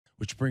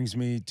which brings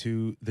me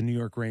to the New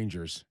York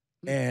Rangers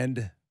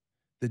and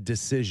the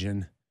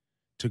decision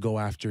to go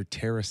after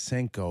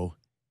Tarasenko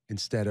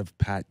instead of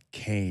Pat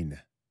Kane.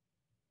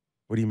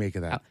 What do you make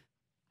of that?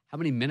 How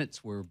many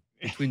minutes were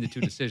between the two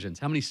decisions?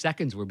 How many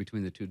seconds were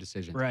between the two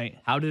decisions? Right.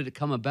 How did it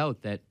come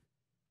about that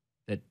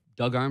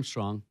Doug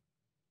Armstrong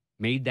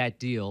made that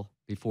deal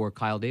before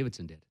Kyle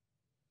Davidson did?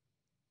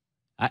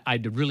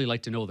 I'd really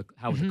like to know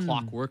how the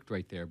clock worked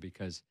right there,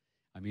 because,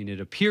 I mean, it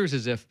appears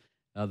as if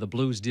the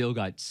Blues deal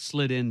got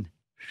slid in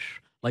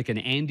like an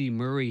Andy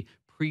Murray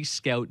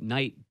pre-scout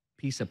night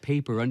piece of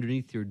paper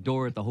underneath your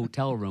door at the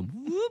hotel room.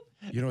 Whoop.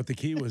 You know what the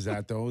key was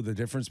that, though? The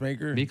difference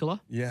maker? Mikola?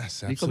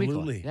 Yes,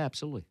 absolutely. Mikola. Yeah,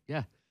 absolutely.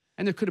 Yeah.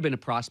 And there could have been a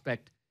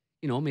prospect,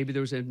 maybe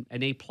there was an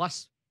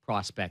A-plus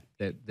prospect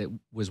that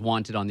was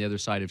wanted on the other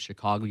side of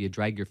Chicago. You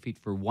drag your feet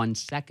for 1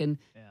 second,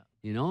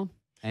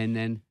 and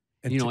then,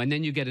 and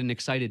then you get an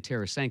excited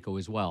Tarasenko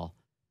as well.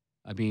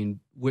 I mean,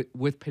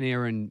 with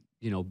Panarin,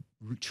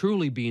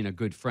 truly being a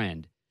good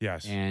friend.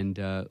 Yes. And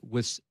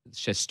with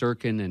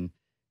Shesterkin and,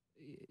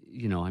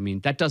 I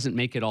mean, that doesn't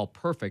make it all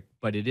perfect,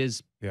 but it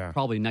is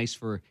probably nice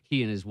for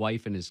he and his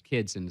wife and his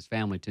kids and his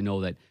family to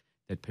know that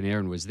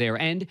Panarin was there.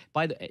 And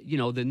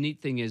the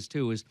neat thing is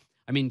too,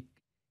 I mean,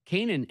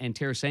 Kane and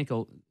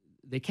Tarasenko,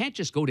 they can't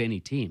just go to any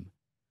team.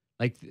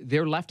 Like,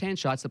 they're left-hand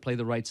shots that play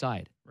the right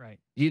side. Right.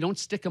 You don't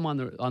stick them on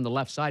the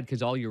left side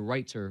because all your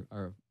rights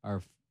are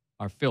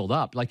filled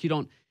up. Like, you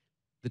don't.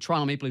 The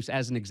Toronto Maple Leafs,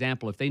 as an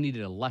example, if they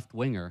needed a left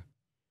winger,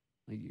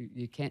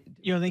 you can't.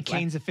 You don't think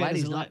Kane's a fit?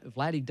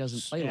 Vladdy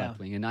doesn't play left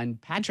wing,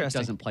 and Patrick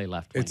doesn't play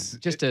left wing.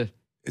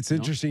 It's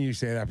interesting you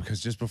say that,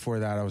 because just before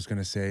that, I was going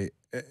to say,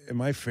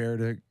 am I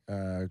fair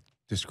to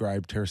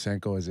describe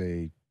Tarasenko as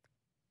a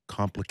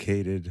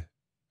complicated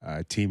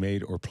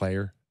teammate or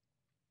player?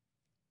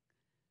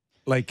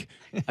 Like,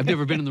 I've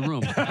never been in the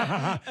room.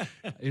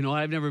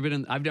 I've never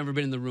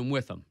been in the room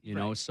with him.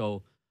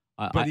 So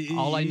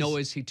all I know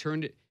is he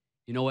turned it.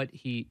 You know what?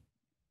 He,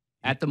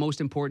 at the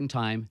most important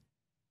time,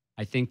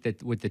 I think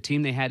that with the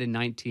team they had in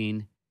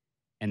 19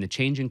 and the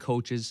change in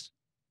coaches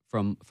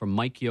from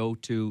Mike Yeo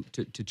to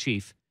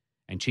Chief,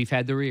 and Chief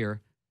had their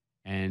ear,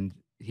 and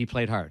he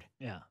played hard.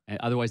 Yeah. And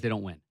otherwise, they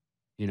don't win.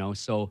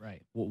 So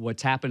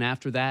what's happened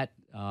after that?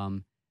 I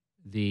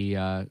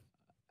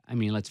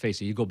mean, let's face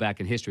it, you go back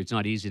in history, it's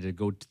not easy to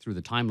go through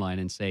the timeline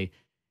and say,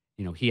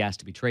 he has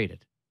to be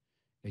traded.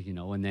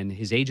 And then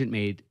his agent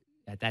made,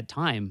 at that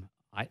time,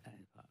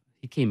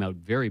 he came out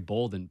very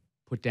bold and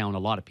put down a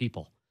lot of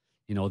people,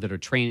 that are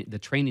the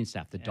training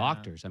staff, the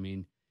doctors. I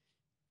mean,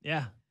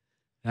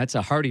 that's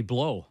a hearty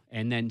blow.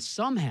 And then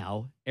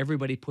somehow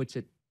everybody puts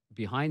it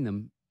behind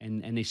them,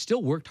 and they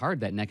still worked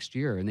hard that next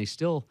year, and they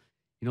still,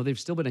 they've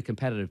still been a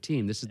competitive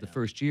team. This is the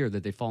first year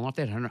that they've fallen off.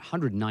 They had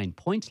 109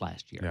 points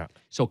last year. Yeah.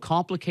 So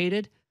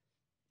complicated,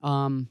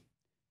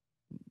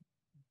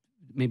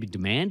 maybe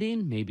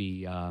demanding,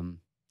 maybe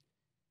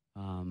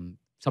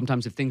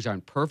sometimes if things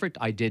aren't perfect.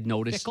 I did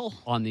notice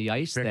on the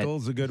ice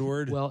Fickle's a good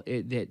word. Well,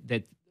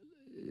 that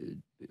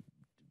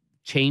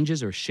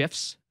changes or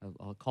shifts,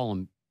 I'll call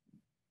them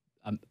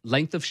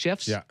length of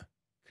shifts,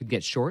 could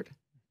get short,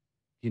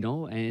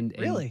 and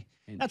really?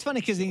 That's funny,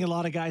 because I think a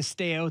lot of guys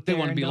stay out there. They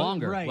want to be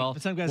longer. Right. Well,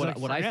 but some guys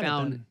what I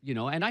found,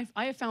 and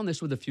I have found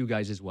this with a few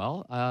guys as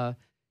well,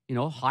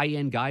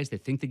 high-end guys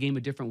that think the game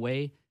a different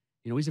way.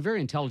 He's a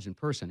very intelligent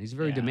person. He's a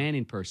very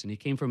demanding person. He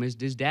came from his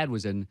dad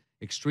was an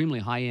extremely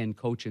high-end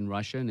coach in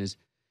Russia, and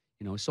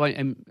so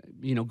I'm,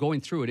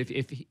 going through it.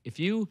 If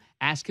you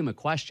ask him a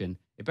question,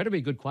 it better be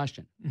a good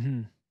question.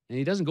 Mm-hmm. And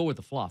he doesn't go with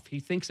the fluff.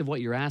 He thinks of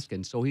what you're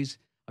asking. So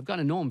I've got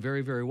to know him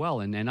very, very well.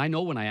 And I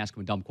know when I ask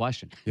him a dumb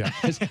question. Yeah.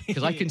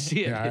 Because I can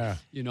see it,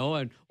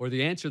 or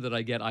the answer that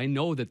I get, I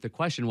know that the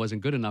question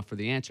wasn't good enough for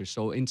the answer.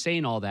 So in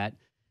saying all that,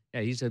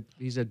 he's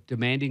a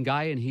demanding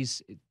guy, and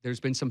there's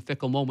been some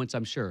fickle moments,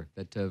 I'm sure,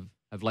 that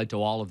have led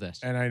to all of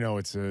this. And I know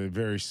it's a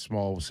very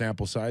small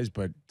sample size,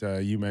 but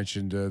you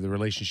mentioned the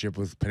relationship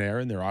with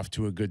Panarin. They're off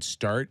to a good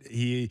start.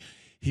 He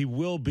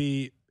will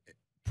be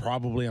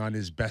probably on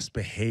his best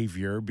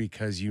behavior,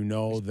 because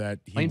that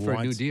he playing for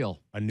wants a new deal,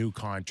 a new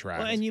contract.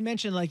 Well, and you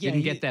mentioned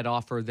didn't get that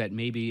offer that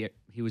maybe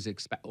he was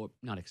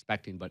not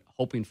expecting, but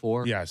hoping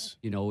for. Yes,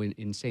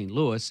 in St.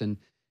 Louis, and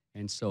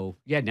so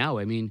now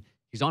I mean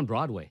he's on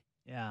Broadway.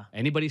 Yeah.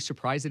 Anybody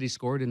surprised that he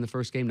scored in the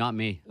first game? Not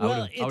me.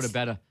 Well, I would have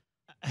bet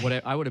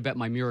I would have bet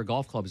my Mira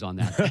golf clubs on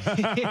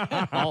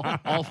that.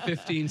 all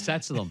 15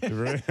 sets of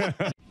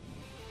them.